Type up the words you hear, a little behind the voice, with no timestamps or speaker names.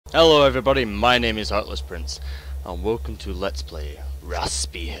Hello everybody, my name is Heartless Prince, and welcome to Let's Play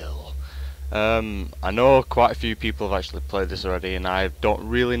Raspy Hill. I know quite a few people have actually played this already, and I don't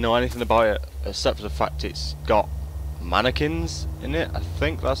really know anything about it, except for the fact it's got mannequins in it. I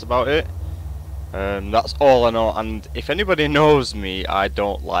think that's about it. That's all I know, and if anybody knows me, I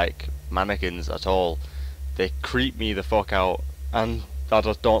don't like mannequins at all. They creep me the fuck out, and I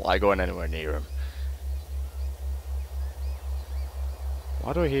just don't like going anywhere near them.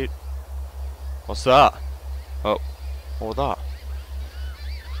 Why do I hear... What's that? Oh, what was that?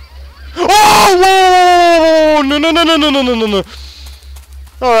 Oh! Whoa! No, no, no, no, no, no, no, no, no.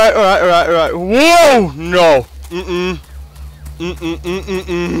 Alright, alright, alright, alright. Whoa! No!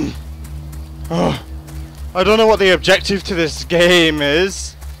 Oh, I don't know what the objective to this game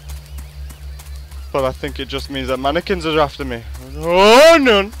is, but I think it just means that mannequins are after me. Oh,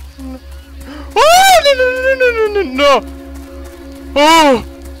 no! Oh, no, no, no, no, no, no, no! Oh!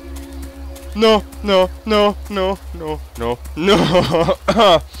 No, no, no, no, no, no, no.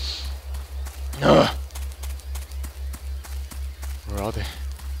 Where are they?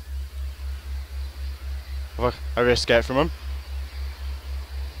 Have I escaped from them?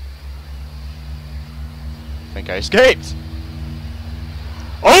 I think I escaped.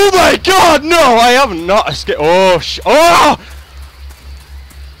 Oh my god, no! I have not escaped. Oh, oh!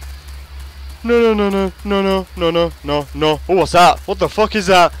 No, no, no, no, no, no, no, no, no. Oh, what's that? What the fuck is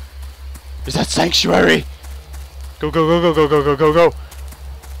that? Is that sanctuary? Go, go, go, go, go, go, go, go, go. What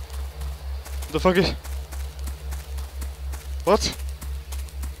the fuck is... What?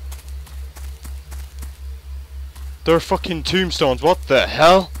 They're fucking tombstones. What the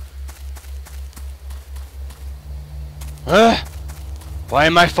hell? Huh? Why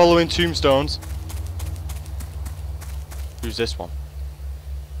am I following tombstones? Who's this one?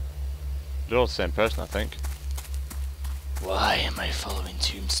 They're all the same person, I think. Why am I following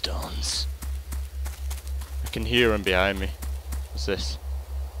tombstones? I can hear them behind me. What's this?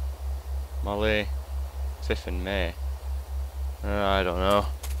 Molly, 5th and May. I don't know.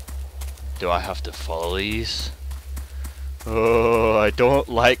 Do I have to follow these? Oh, I don't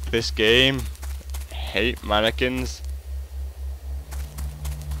like this game. I hate mannequins.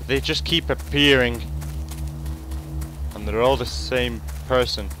 They just keep appearing. And they're all the same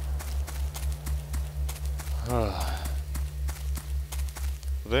person. Are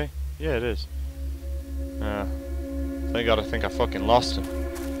they? Yeah, it is. Thank God, I think I fucking lost him.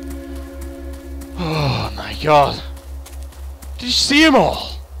 Oh my god. Did you see them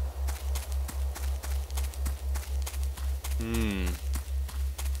all?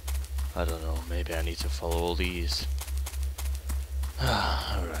 I don't know, maybe I need to follow all these.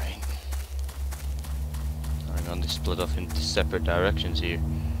 Alright. Hang on, they split off into separate directions here.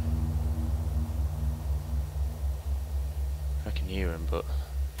 I can hear him, but...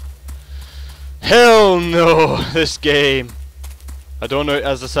 Hell no! This game! I don't know,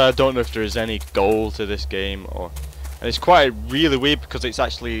 as I said, I don't know if there is any goal to this game, or... And it's quite really weird because it's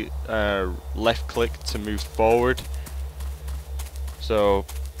actually left click to move forward. So,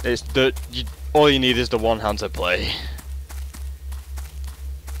 it's all you need is the one hand to play.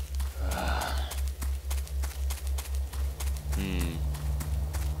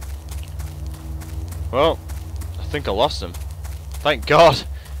 Well, I think I lost him. Thank God!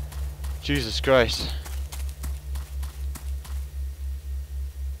 Jesus Christ.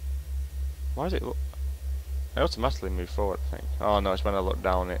 Why does it look... I automatically move forward, I think. Oh no, it's when I look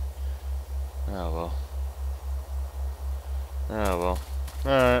down it. Oh well. Oh well.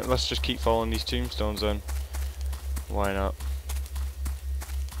 Alright, let's just keep following these tombstones then. Why not?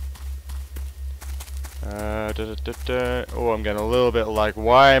 Oh, I'm getting a little bit of lag.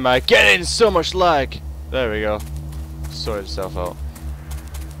 Why am I getting so much lag? There we go. Sorted itself out.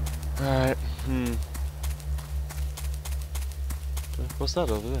 Alright, What's that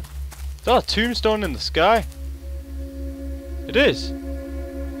over there? Is that a tombstone in the sky? It is.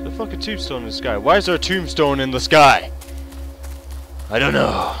 There's a fucking tombstone in the sky. Why is there a tombstone in the sky? I don't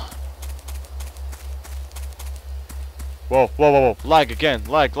know. Whoa, whoa, whoa, whoa. Lag again.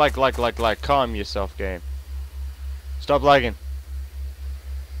 Lag, lag, lag, lag, lag. Calm yourself, game. Stop lagging.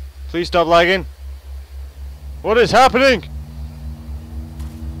 Please stop lagging. What is happening?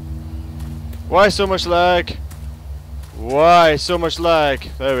 Why so much lag? Why so much lag?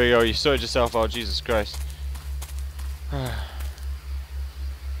 There we go, you sorted yourself out, Jesus Christ.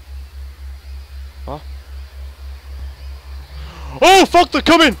 What? Oh fuck, they're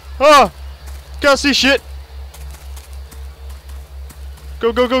coming! Ah! Can't see shit!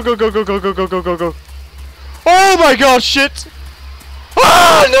 Go, go, go, go, go, go, go, go, go, go, go, go. Oh my god, shit!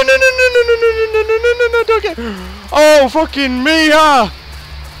 Ah! No, no, no, no, no, no, no, no, no, no, no, no, don't get... Oh, fucking me, ah!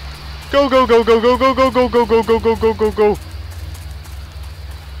 Go, go, go, go, go, go, go, go, go, go, go, go, go, go, go.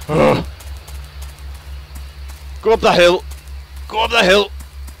 Go up the hill. Go up the hill.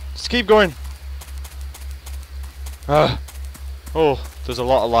 Just keep going. Oh, there's a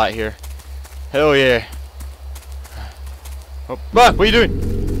lot of light here. Hell yeah. Oh, what are you doing?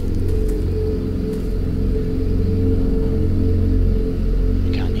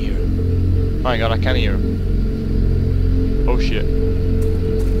 You can't hear him. Oh my god, I can't hear him. Oh shit.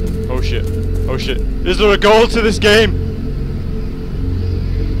 Oh shit. Oh shit. Is there a goal to this game?